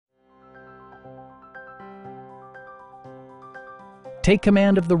Take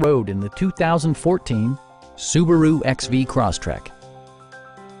command of the road in the 2014 Subaru XV Crosstrek.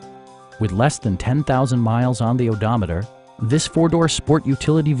 With less than 10,000 miles on the odometer, this four-door sport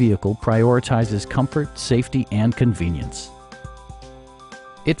utility vehicle prioritizes comfort, safety, and convenience.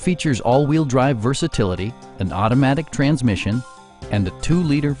 It features all-wheel drive versatility, an automatic transmission, and a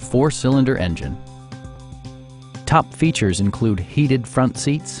 2-liter 4-cylinder engine. Top features include heated front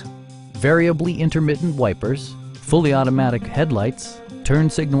seats, variably intermittent wipers, fully automatic headlights, turn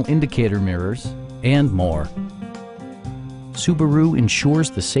signal indicator mirrors, and more. Subaru ensures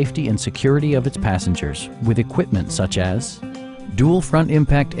the safety and security of its passengers with equipment such as dual front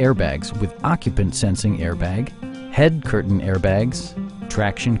impact airbags with occupant sensing airbag, head curtain airbags,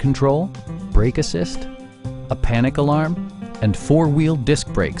 traction control, brake assist, a panic alarm, and 4-wheel disc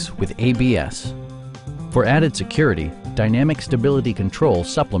brakes with ABS. For added security, dynamic stability control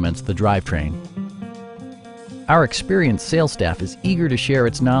supplements the drivetrain. Our experienced sales staff is eager to share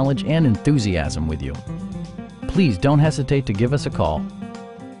its knowledge and enthusiasm with you. Please don't hesitate to give us a call.